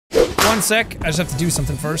1 sec. I just have to do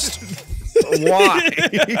something first. Why?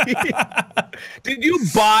 Did you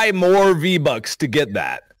buy more V-Bucks to get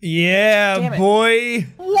that? Yeah, boy.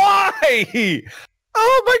 Why?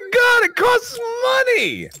 Oh my god, it costs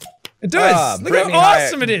money! It does. Look how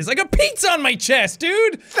awesome it is. I got pizza on my chest,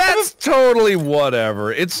 dude. That's totally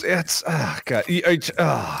whatever. It's oh god. Oh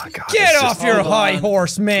god. Get off your high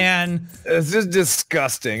horse, man. It's just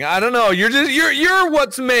disgusting. I don't know. You're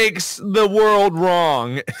what makes the world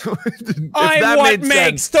wrong. I'm what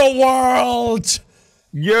makes the world.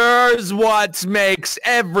 Yours what makes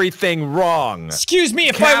everything wrong. Excuse me,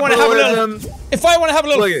 if I want to have a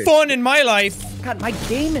little fun in my life. God, my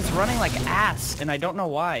game is running like ass, and I don't know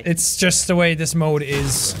why. It's just the way this mode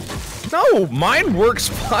is. No, mine works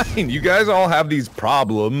fine. You guys all have these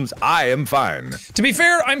problems. I am fine. To be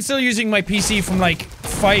fair, I'm still using my PC from like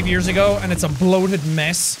 5 years ago, and it's a bloated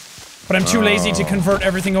mess. But I'm too lazy to convert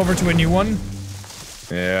everything over to a new one.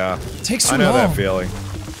 Yeah. It takes too long. I know that feeling.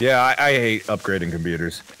 Yeah, I hate upgrading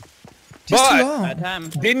computers. Takes too long.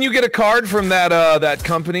 Didn't you get a card from that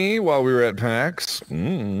company while we were at PAX?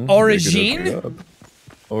 Origine?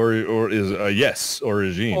 Yes,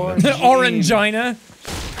 Origine. Orangina.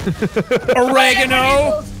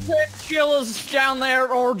 Oregano. Chills down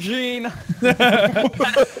there, Origine. I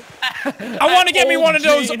want to get me one of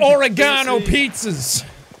those oregano pizzas.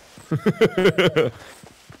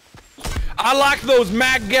 I like those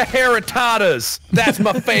margaritatas. That's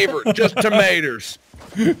my favorite. Just tomatoes.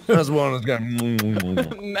 That's one that's got.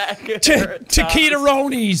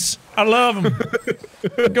 Taquitaronis. I love them.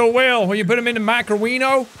 Go well when you put them in the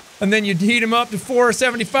macarino and then you heat them up to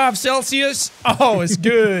 475 Celsius. Oh, it's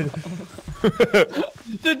good.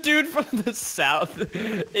 The dude from the south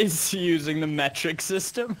is using the metric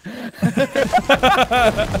system.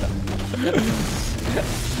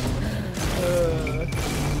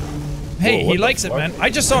 Hey, he likes it, man.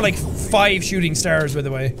 I just saw like 5 shooting stars, by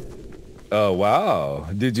the way. Oh, wow.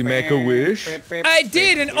 Did you make a wish? I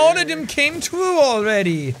did, and all of them came true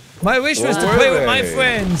already. My wish was to play with my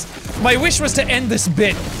friends. My wish was to end this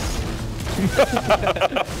bit.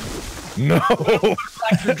 No.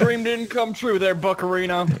 Like your dream didn't come true there,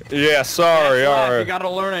 Buccarino. Yeah, sorry, alright. You gotta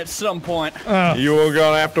learn it at some point. You were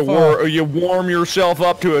gonna have to warm yourself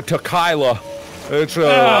up to a tequila. It's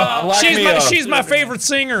she's my favorite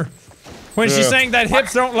singer. When she sang that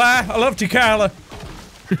 "Hips Don't Lie," I love tequila.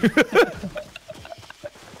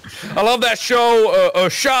 I love that show, A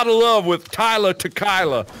Shot of Love with Tyler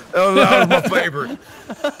Tequila. That was my favorite.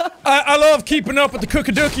 I love Keeping Up with the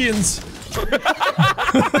Cookadukians.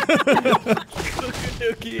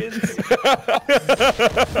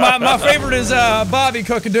 my favorite is Bobby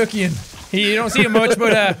Cookadukian. You don't see him much,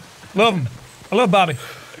 but love him. I love Bobby.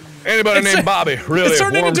 Anybody named Bobby really it's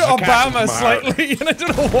turning into Obama slightly, and I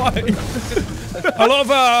don't know why. I love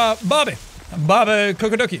Bobby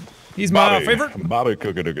Cookadukian. He's my favorite. Bobby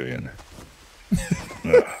Cookadukian.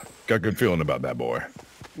 Got a good feeling about that boy.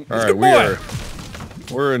 All right,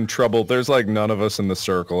 we're in trouble. There's like none of us in the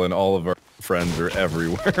circle, and all of our friends are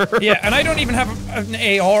everywhere. Yeah, and I don't even have an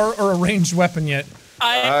AR or a ranged weapon yet.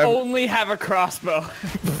 I only have a crossbow.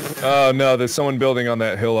 Oh no, there's someone building on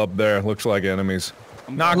that hill up there. Looks like enemies.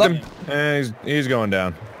 Knocked him. And he's going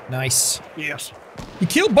down. Nice. Yes. You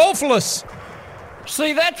killed both of us.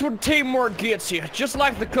 See, that's what teamwork gets you. Just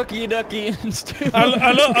like the Cookie Duckians do. I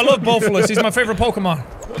love Bofulus. He's my favorite Pokemon.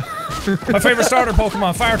 My favorite starter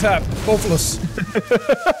Pokemon, Fire type, Bofulus.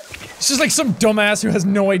 It's just like some dumbass who has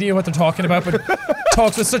no idea what they're talking about, but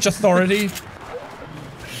talks with such authority.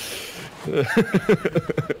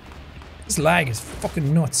 This lag is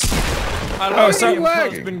fucking nuts. I love your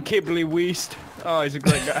husband, Kibbly Weast. Oh, he's a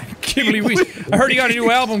great guy. Kibbly Weast. I heard he got a new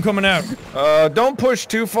album coming out. Don't push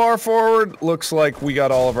too far forward. Looks like we got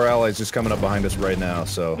all of our allies just coming up behind us right now,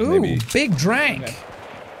 so maybe. Big drank. Okay.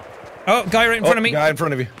 Oh, guy right in front of me. Guy in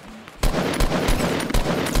front of you.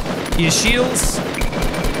 He has shields.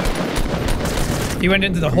 He went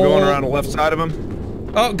into the hole. Going around the left side of him.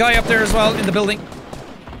 Oh, guy up there as well, in the building.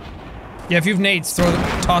 Yeah, if you've nades,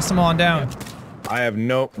 toss them on down. I have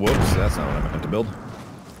no. Whoops, that's not what I meant to build.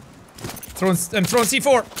 I'm throwing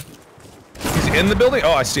C4. He's in the building?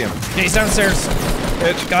 Oh, I see him. Yeah, he's downstairs.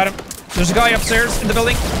 Bitch. Got him. There's a guy upstairs in the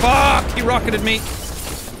building. Fuck! He rocketed me.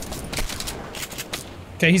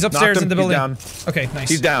 Okay, he's upstairs in the building. Down. Okay, nice.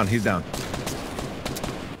 He's down. He's down.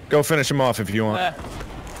 Go finish him off if you want.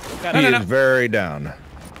 He is very down.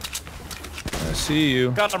 I see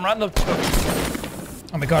you. Got him right in the.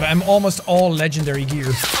 Oh my god, I'm almost all legendary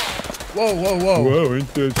gear. Whoa, whoa, whoa. Whoa,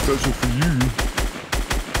 ain't that special for you?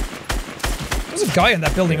 There's a guy in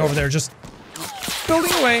that building over there just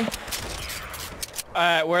building away.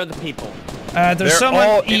 Where are the people? There's They're someone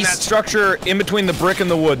all east. in that structure in between the brick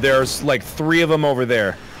and the wood. There's like 3 of them over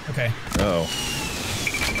there. Okay. Uh oh.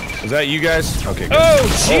 Is that you guys? Okay. Good. Oh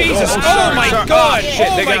Jesus! Oh, my God! Oh, shit!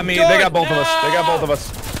 Oh they my got me. God. They got both of us. They got both of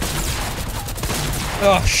us.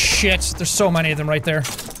 Oh shit! There's so many of them right there.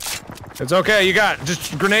 It's okay. You got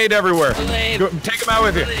just grenade everywhere. Go, take them out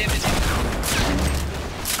with you.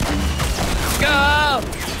 Go!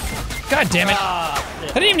 God damn it! I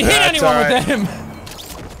didn't even hit anyone with them.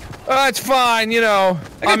 It's fine. You know,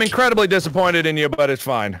 I'm incredibly disappointed in you, but it's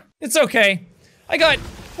fine. It's okay.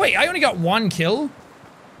 Wait, I only got 1 kill?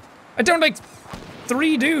 I downed like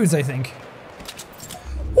 3 dudes, I think.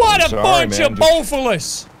 What a bunch of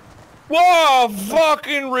bullfullers! Whoa,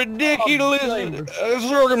 fucking ridiculous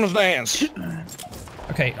circumstance.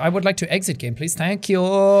 Okay, I would like to exit game, please. Thank you.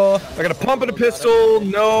 I got a pump and a pistol,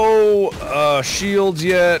 no shields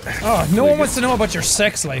yet. Oh, no one wants to know about your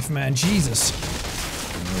sex life, man. Jesus.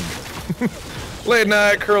 Late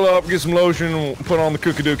night, curl up, get some lotion, put on the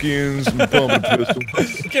cookie-dookies, and pump and pistol.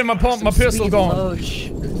 Get my pistol going.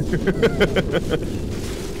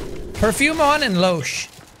 Perfume on and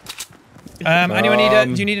lotion. Anyone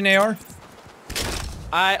do you need an AR?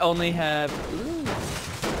 I only have. Ooh.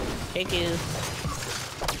 Thank you.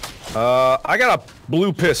 I got a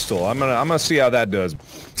blue pistol. I'm gonna see how that does.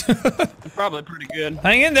 Probably pretty good.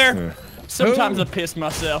 Hang in there. Yeah. Sometimes I piss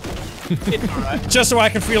myself. It's alright. Just so I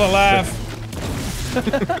can feel alive.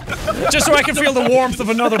 Just so I can feel the warmth of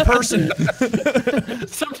another person.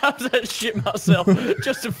 Sometimes I shit myself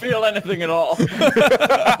just to feel anything at all.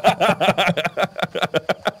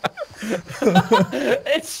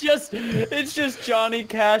 It's just Johnny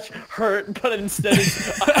Cash hurt, but instead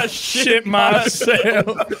it's I shit myself.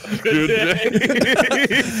 Good day.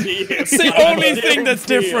 It's the only thing that's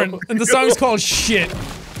different, and the song's called Shit.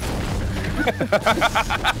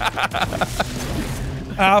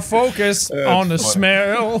 I focus on the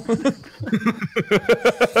smell. The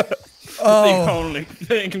only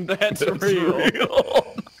thing that's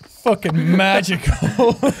real. Fucking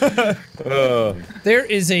magical. There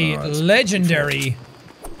is a legendary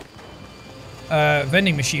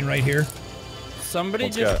vending machine right here. Somebody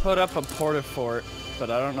just put up a porta fort,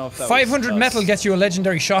 but I don't know if that 500 was metal gets you a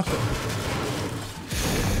legendary shotgun.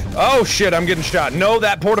 Oh shit, I'm getting shot. No,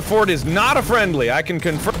 that porta fort is not a friendly. I can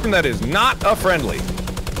confirm that is not a friendly.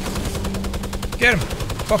 Get him.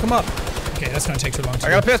 Fuck him up. Okay, that's gonna take too long. I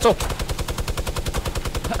got a pistol.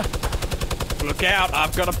 Look out,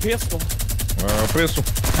 I've got a pistol. Pistol.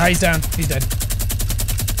 Ah, he's down. He's dead.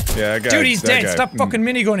 Yeah, I got Dude, he's dead. Stop fucking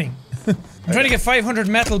minigunning. I'm trying to get 500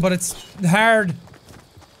 metal, but it's hard.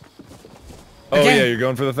 Oh Again. yeah, you're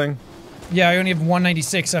going for the thing? Yeah, I only have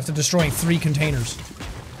 196 after destroying 3 containers.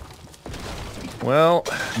 Well,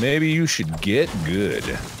 maybe you should get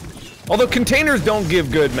good. Although containers don't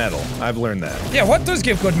give good metal. I've learned that. Yeah, what does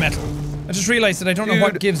give good metal? I just realized that I don't know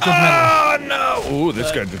what gives good metal. Oh no! Ooh,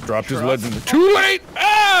 this guy just dropped his legendary. Too late!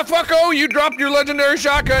 Ah, fucko! You dropped your legendary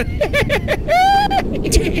shotgun.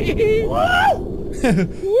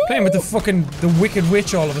 Playing with the wicked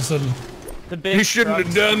witch all of a sudden. He shouldn't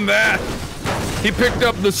have done that. He picked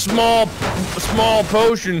up the small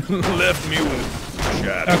potion and left me with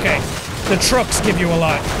shot. Okay, the trucks give you a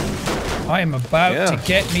lot. I am about to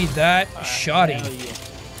get me that shoddy.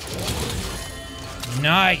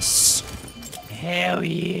 Nice. Hell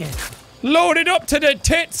yeah. Load it up to the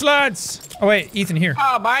tits, lads. Oh wait, Ethan, here.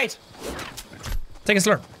 Oh, mate. Take a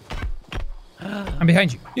slurp. I'm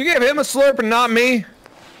behind you. You gave him a slurp and not me?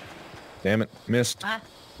 Damn it, missed.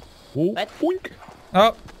 What?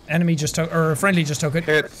 Oh, enemy just took, or friendly just took it.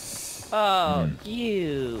 Hit. Oh,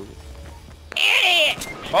 you.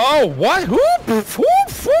 Oh, what?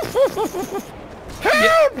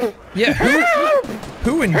 Help! Yeah,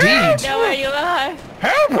 who indeed? I know where you are.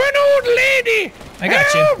 Help an old lady! I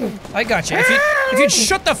got you. I got you. If you'd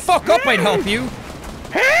shut the fuck up, I'd help you.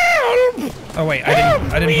 Help! Oh wait,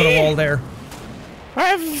 I didn't put a wall there.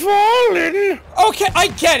 I've fallen. Okay, I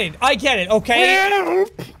get it, okay? Help!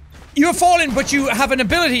 You have fallen, but you have an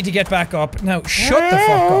ability to get back up. Now, shut the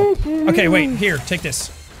fuck up. Okay, wait, here, take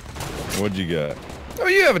this. What'd you got? Oh,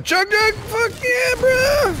 you have a chug jug? Fuck yeah,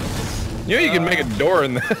 bro! You know you can make a door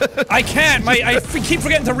in that. I can't. I keep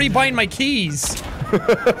forgetting to rebind my keys.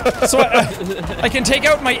 So I can take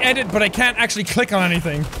out my edit, but I can't actually click on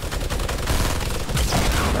anything.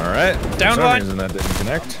 All right. Down For some one. reason that didn't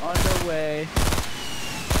connect. On the way.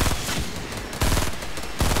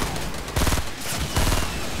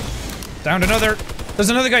 Downed another. There's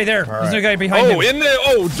another guy there. There's another guy behind him.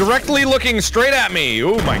 Directly looking straight at me.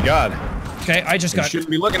 Oh my god. Okay, I just You got. shouldn't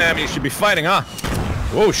be looking at me. You should be fighting, huh?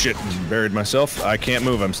 Oh shit! Buried myself. I can't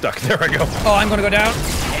move. I'm stuck. There I go. Oh, I'm gonna go down.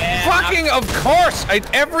 Yeah. fucking, of course!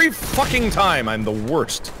 Every fucking time, I'm the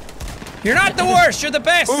worst. You're not the worst, you're the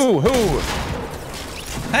best! Ooh, who?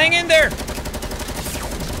 Hang in there!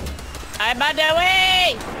 I'm on the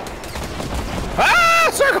way! Ah!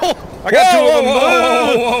 Circle! I got 2 of them!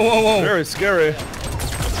 Whoa! Very scary.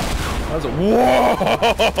 That was a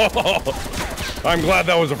whoa! I'm glad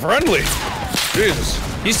that was a friendly. Jesus.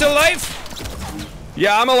 You still alive?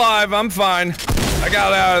 Yeah, I'm alive. I'm fine. I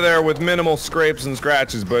got out of there with minimal scrapes and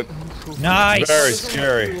scratches, but nice. very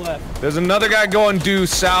scary. There's another guy going due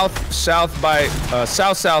south-southwest.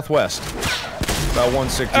 About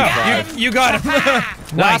 165. Oh, you got him.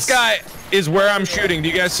 Nice. Last guy is where I'm shooting. Do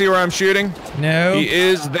you guys see where I'm shooting? No. He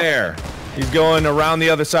is there. He's going around the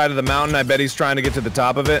other side of the mountain. I bet he's trying to get to the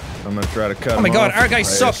top of it. I'm gonna try to cut him Oh my god, off. our guys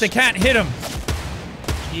suck. They can't hit him.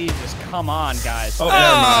 Jesus, come on, guys. Oh,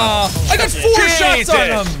 I got 4 shots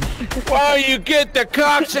on him. Why don't you get the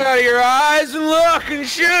cocks out of your eyes and look and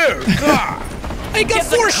shoot? I got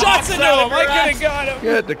 4 shots into him. I could have got him.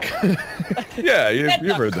 Get the yeah,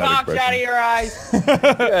 you've heard that expression. Out of your eyes.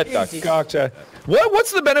 Get the cocks out.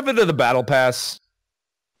 What's the benefit of the battle pass?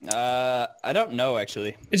 I don't know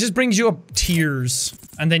actually. It just brings you up tiers,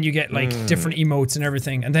 and then you get like different emotes and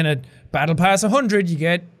everything, and then at Battle Pass 100 you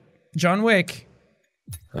get John Wick.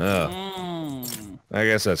 I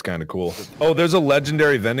guess that's kind of cool. Oh, there's a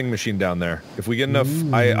legendary vending machine down there. If we get enough,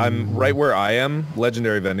 I'm right where I am.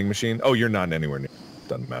 Legendary vending machine. Oh, you're not anywhere near.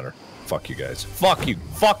 Doesn't matter. Fuck you guys. Fuck you.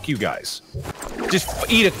 Fuck you guys. Just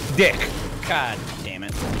eat a dick. God damn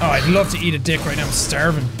it. Oh, I'd love to eat a dick right now. I'm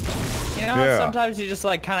starving. You know, sometimes you just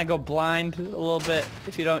like kind of go blind a little bit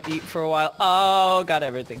if you don't eat for a while. Oh, got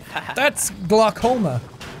everything. That's glaucoma.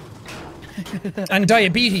 And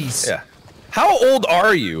diabetes. Yeah. How old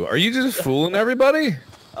are you? Are you just fooling everybody?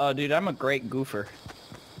 Oh, dude, I'm a great goofer.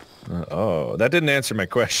 Oh, that didn't answer my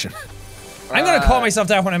question. I'm gonna call myself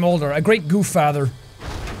that when I'm older. A great goof father.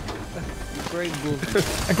 Great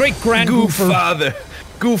goofer. A great grand goofer. Father.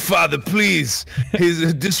 Goof father, please.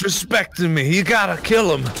 He's disrespecting me. You gotta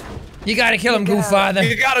kill him. You gotta kill him, goof father.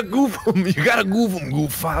 You gotta goof him. You gotta goof him,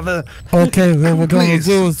 goof father. Okay, what we're gonna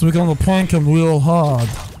do is we're gonna prank him real hard.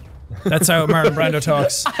 That's how Marlon Brando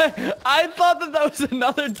talks. I thought that was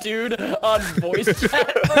another dude on voice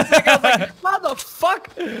chat for a second. I was like, how the fuck?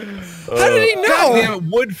 How did he know? God damn it,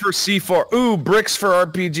 wood for C4. Ooh, bricks for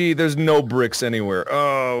RPG. There's no bricks anywhere.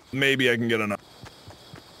 Oh, maybe I can get enough.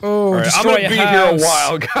 Oh, right, I'm destroy gonna a be house. here a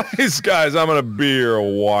while, guys. I'm gonna be here a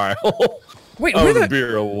while. Wait, I'm where gonna the, be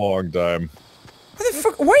here a long time. where the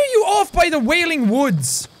fuck? Why are you off by the Wailing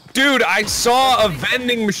Woods? Dude, I saw a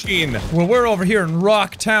vending machine. Well, we're over here in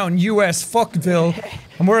Rocktown, U.S. Fuckville,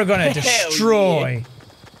 and we're gonna destroy.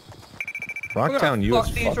 Rocktown,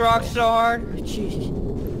 Fuck these rocks so hard.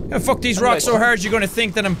 Jeez. Yeah, fuck these rocks so hard you're gonna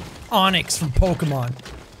think that I'm Onyx from Pokemon.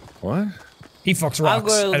 What? He fucks I'm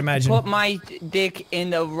rocks, gonna I'd imagine. put my dick in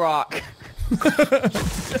the rock.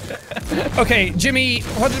 Okay, Jimmy,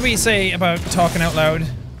 what did we say about talking out loud?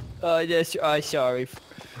 Yes, sorry.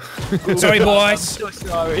 Sorry, boys. So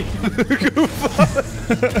sorry.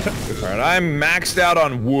 Alright, I'm maxed out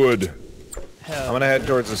on wood. Hell. I'm gonna head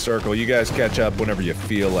towards the circle. You guys catch up whenever you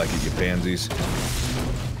feel like it, you pansies.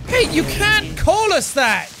 Hey, you can't call us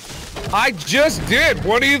that! I just did!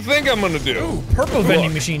 What do you think I'm gonna do? Ooh, purple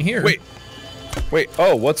vending machine here. Wait.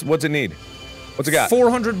 Oh, what's it need? What's it got?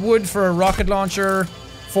 400 wood for a rocket launcher,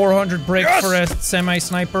 400 brick Yes! for a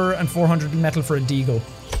semi-sniper, and 400 metal for a deagle.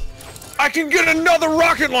 I can get another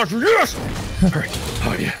rocket launcher! Yes! Alright.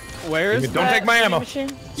 Oh, yeah. Where is Don't take my ammo. machine?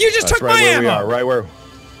 You just took right my where ammo! we are, right where...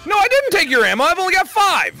 No, I didn't take your ammo. I've only got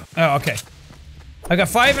 5. Oh, okay. I got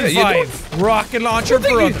 5 and Yeah, you 5. Rocket launcher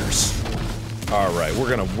for others. All right, we're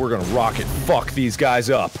gonna rocket fuck these guys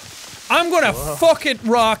up. I'm gonna fuck it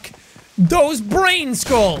rock those brain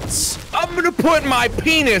skulls. I'm gonna put my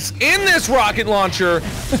penis in this rocket launcher.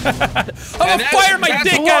 I'm gonna fire my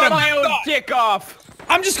dick at him. My own dick off.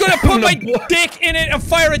 I'm just gonna put my dick in it and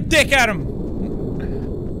fire a dick at him.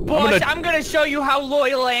 Boss, I'm gonna show you how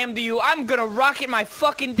loyal I am to you. I'm gonna rocket my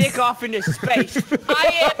fucking dick off into space.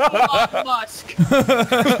 I am Elon Musk.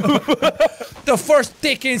 The first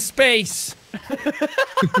dick in space.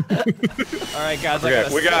 Alright, guys, Okay, I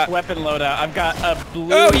got a we got- weapon loadout. I've got a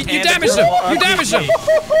blue. Oh, you damaged him. You damaged him.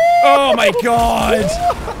 Oh my god.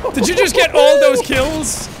 Did you just get all those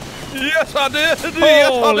kills? Yes, I did.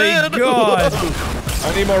 Holy god.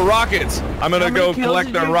 I need more rockets. I'm gonna go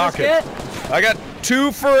collect the rockets. I got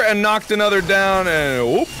 2 and knocked another down and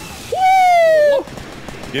whoop. Woo!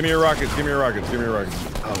 Give me your rockets, give me your rockets, give me your rockets.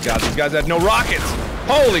 Oh god, these guys had no rockets!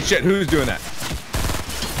 Holy shit, who's doing that?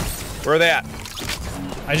 Where are they at?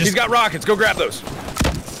 He's got rockets, go grab those.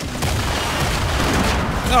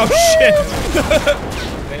 Oh shit!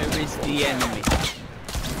 Where is the enemy?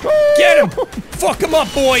 Get him! Fuck him up,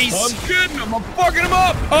 boys! I'm getting him. I'm fucking him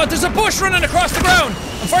up. Oh, there's a bush running across the ground.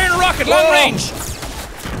 I'm firing a rocket, long range.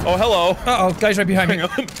 Oh, hello. Uh-oh, guy's right behind me. Hang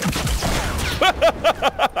on.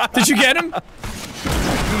 Did you get him?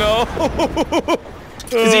 No.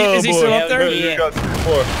 Is he still up there? He got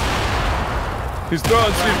C4. He's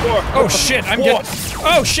throwing C4. Oh shit! I'm getting.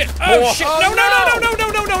 Oh shit! Oh shit!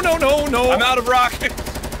 No! No! I'm out of rockets.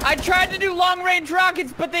 I tried to do long-range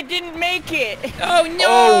rockets, but they didn't make it. Oh no!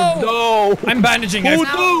 Oh no! I'm bandaging. I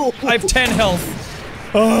have 10 health.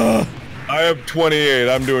 I have 28.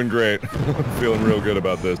 I'm doing great. I'm feeling real good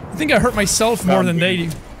about this. I think I hurt myself more than they.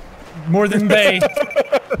 More than they.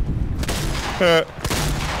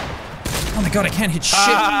 Oh my god! I can't hit shit.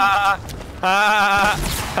 I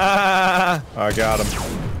got him.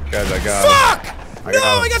 Guys, I got him. Fuck! I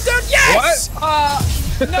got down. Yes! What?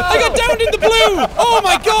 No. I got downed in the blue! Oh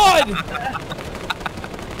my god!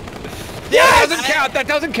 That doesn't count. That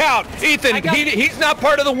doesn't count. Ethan, he's not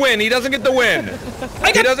part of the win. He doesn't get the win.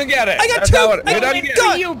 He doesn't get it. I got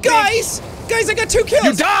guys, I got 2 kills.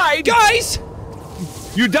 You died. Guys!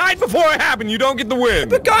 You died before it happened. You don't get the win.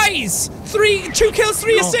 But guys! 2 kills,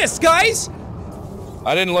 3 assists, guys!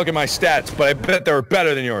 I didn't look at my stats, but I bet they were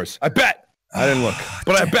better than yours. I bet. I didn't look,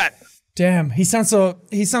 but I bet. Damn, he sounds so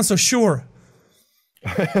sure.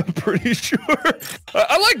 I'm pretty sure.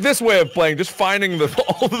 I like this way of playing, just finding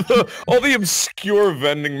all the obscure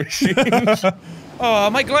vending machines. Oh,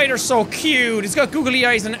 my glider's so cute. It's got googly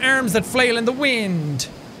eyes and arms that flail in the wind.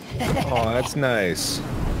 Oh, that's nice.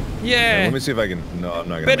 Yeah. Let me see if I can. No, I'm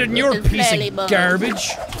not gonna. Better than your piece of garbage.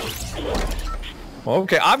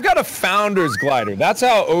 Okay, I've got a founder's glider. That's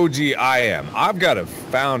how OG I am. I've got a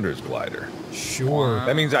founder's glider. Sure.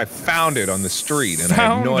 That means I found it on the street and I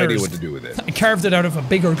have no idea what to do with it. I carved it out of a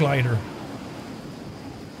bigger glider.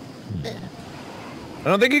 I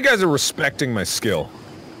don't think you guys are respecting my skill.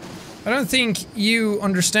 I don't think you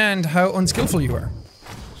understand how unskillful you are.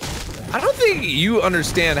 I don't think you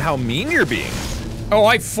understand how mean you're being. Oh,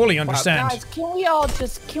 I fully understand. Guys, can we all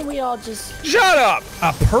just Shut up!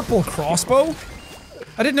 A purple crossbow?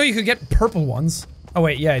 I didn't know you could get purple ones. Oh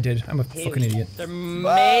wait, yeah I did. I'm a fucking idiot. There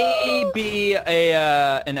may be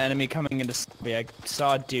an enemy coming into me. I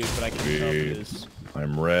saw a dude, but I can't tell who it is.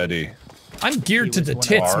 I'm ready. I'm geared to the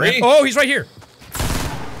tits, Ari? man. Oh, he's right here.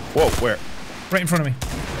 Whoa, where? Right in front of me.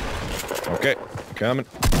 Okay, coming.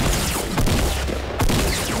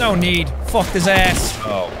 No need. Fuck his ass.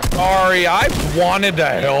 Oh, sorry, I wanted to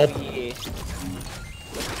help.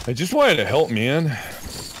 I just wanted to help, man.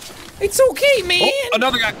 It's okay, man. Oh,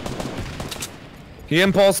 another guy. He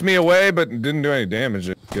impulsed me away, but didn't do any damage.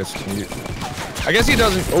 I guess he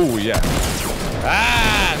doesn't. Oh yeah.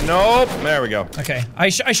 Ah, nope. There we go. Okay, I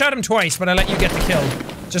shot him twice, but I let you get the kill,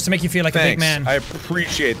 just to make you feel like a big man. I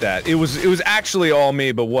appreciate that. It was actually all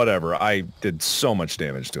me, but whatever. I did so much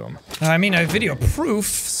damage to him. I mean, I have video proof,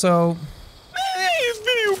 so.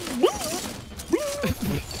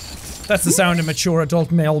 That's the sound a mature adult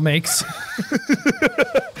male makes.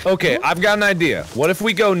 Okay, I've got an idea. What if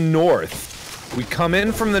we go north? We come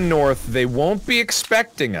in from the north. They won't be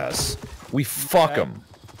expecting us. We fuck them.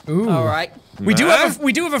 Ooh. All right. We do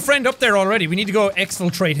have a friend up there already. We need to go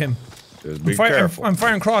exfiltrate him. Just be careful. I'm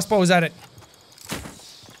firing crossbows at it.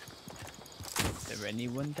 Is there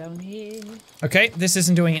anyone down here? Okay, this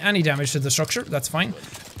isn't doing any damage to the structure. That's fine.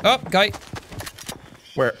 Oh, guy.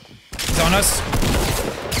 Where? He's on us.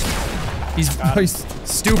 He's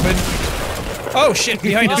stupid. Oh shit,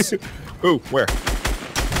 behind us. Ooh, where?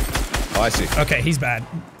 Oh, I see. Okay, he's bad.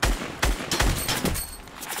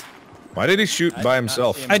 Why did he shoot by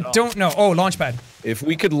himself? I don't know. Oh, launch pad. If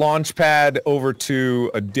we could launch pad over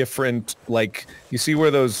to a different, like, you see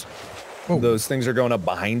where those things are going up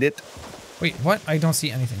behind it? Wait, what? I don't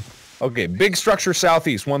see anything. Okay, big structure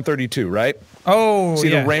southeast, 132, right? Oh, see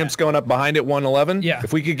the ramps going up behind it, 111? Yeah.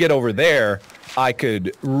 If we could get over there, I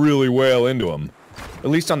could really wail into them. At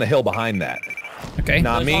least on the hill behind that. Okay.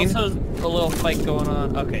 Nah, I mean, There's also a little fight going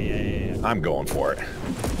on. Okay, yeah. I'm going for it.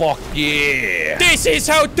 Fuck yeah! This is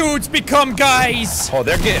how dudes become guys! Oh,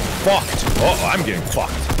 they're getting fucked. Oh, I'm getting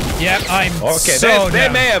fucked. Yep, I'm Okay, so they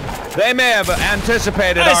down. may have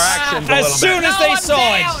anticipated our actions a little As soon bit. as they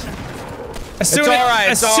saw it. As soon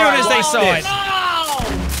as they saw it.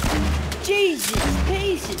 No! Jesus,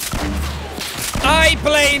 pieces. I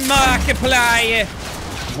blame Markiplier.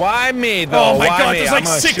 Why me though? Oh my Why god, me? there's I'm like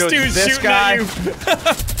gonna 6 shoot dudes this shooting guy. at you.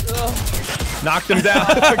 Knocked him down.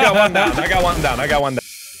 I got one down. I got one down. I got one down.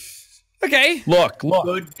 Okay. Look.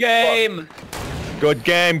 Good game. Good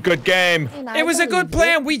game. Good game. It was a good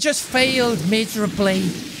plan. We just failed miserably.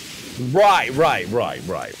 Right.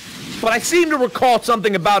 But I seem to recall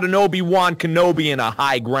something about an Obi-Wan Kenobi in a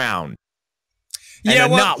high ground.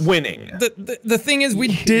 And not winning. The thing is, we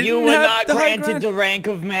didn't. You were have not the high granted ground. the rank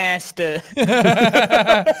of master.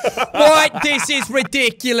 What? This is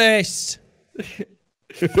ridiculous.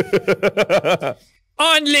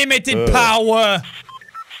 Unlimited power.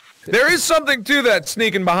 There is something to that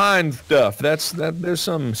sneaking behind stuff. There's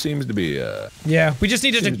some seems to be Yeah, we just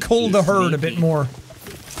needed to cull the herd a bit more.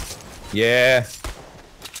 Yeah.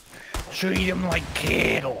 Treat them like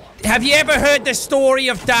cattle. Have you ever heard the story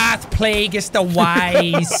of Darth Plagueis the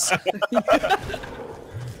Wise?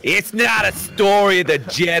 It's not a story the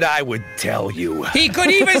Jedi would tell you. He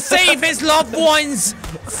could even save his loved ones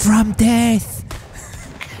from death.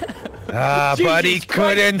 But he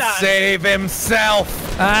couldn't save himself.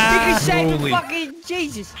 He could save the fucking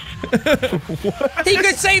Jesus. He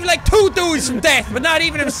could save like 2 dudes from death, but not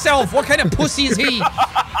even himself. What kind of pussy is he?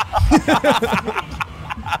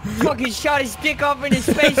 Fucking shot his dick off into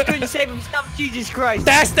space, couldn't save himself. Jesus Christ.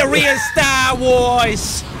 That's the real Star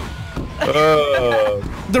Wars.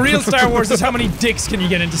 The real Star Wars is how many dicks can you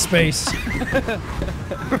get into space?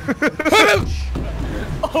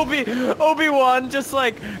 Obi-Wan just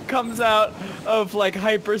like comes out of like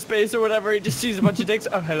hyperspace or whatever. He just sees a bunch of dicks.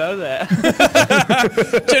 Oh, hello there.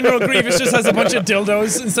 General Grievous just has a bunch of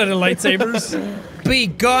dildos instead of lightsabers.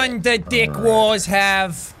 Begun the dick wars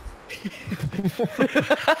have.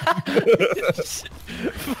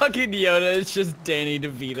 Fucking Yoda is just Danny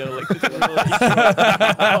DeVito. Like,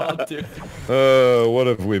 this what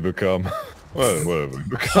have we become? What have we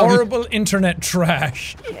become? Horrible internet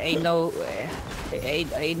trash. Ain't no,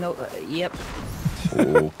 yep.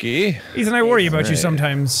 Okay. Ethan, I worry about you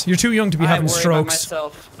sometimes. You're too young to be having strokes.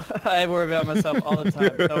 I worry about myself all the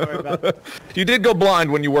time. Don't worry about it. You did go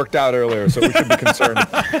blind when you worked out earlier, so we should be concerned.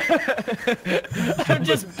 I'm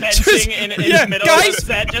just benching in the middle of the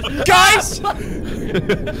set. Guys!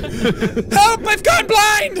 Help! I've gone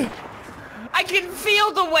blind! I can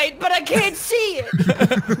feel the weight, but I can't see it.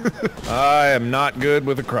 I am not good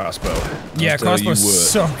with a crossbow. Yeah, crossbow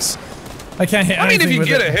sucks. I can't hit anything. I mean, if you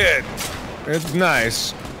get it. a hit, it's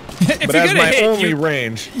nice. If but you as get my a hit, only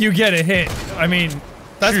range. You get a hit. I mean,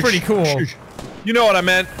 that's pretty cool. You know what I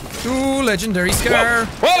meant. Ooh, legendary scar.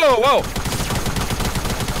 Whoa!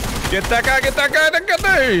 Get that guy, get that guy, that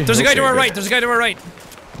guy! There's a guy to our right, there's a guy to our right.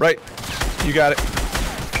 Right. You got it.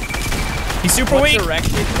 He's super weak.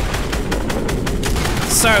 Direction?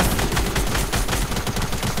 South.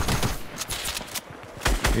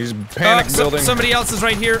 He's panic building. Somebody else is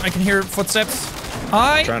right here. I can hear footsteps.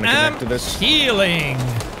 I Trying to am connect to this. healing.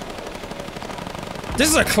 This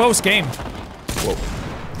is a close game. Whoa.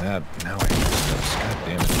 Now I hear footsteps. God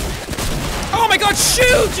damn it. Oh my god,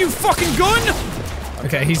 shoot, you fucking gun!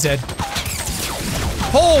 Okay, he's dead.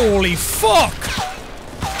 Holy fuck!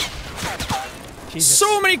 Jesus.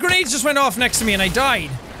 So many grenades just went off next to me and I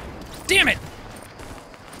died. Damn it!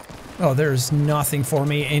 Oh, there's nothing for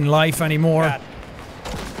me in life anymore. God.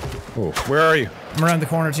 Oh, where are you? I'm around the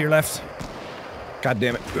corner to your left. God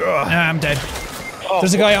damn it. Nah, I'm dead. Oh,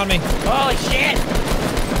 there's a guy on me. Holy shit!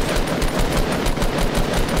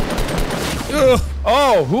 Ugh.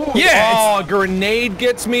 Oh, who? Yeah, oh, a grenade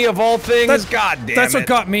gets me of all things. God damn That's it. what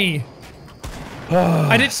got me.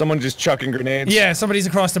 Someone just chucking grenades. Yeah, somebody's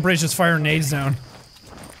across the bridge just firing nades down.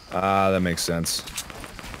 That makes sense.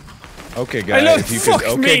 Okay, guys. If you fuck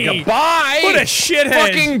could, me. Goodbye. What a shithead.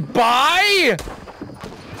 Fucking bye.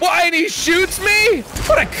 Why? And he shoots me?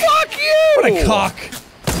 What a fuck you. What a cock.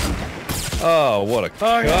 Oh, what a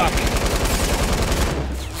cock.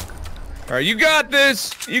 All right, you got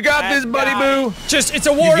this. You got this, buddy boo. Just, it's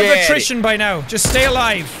a war of attrition by now. Just stay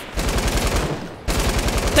alive.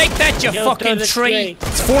 Take that, you fucking tree.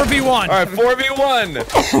 It's 4v1. All right,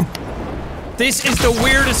 4v1. This is the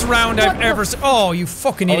weirdest round I've ever seen. Oh, you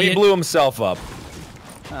fucking idiot. He blew himself up.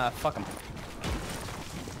 Fuck him.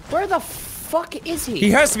 Where the fuck is he?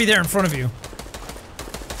 He has to be there in front of you.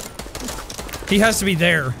 He has to be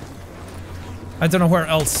there. I don't know where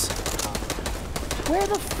else. Where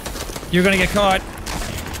the You're gonna get caught.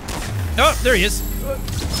 Oh, there he is.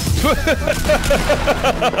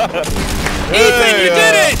 Ethan, you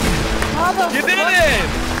did it! You did it!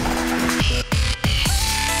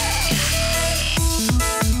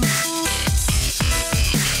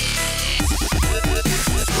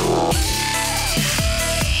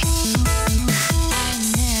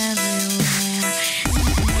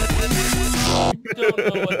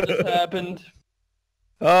 don't know what just happened.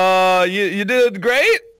 You did great.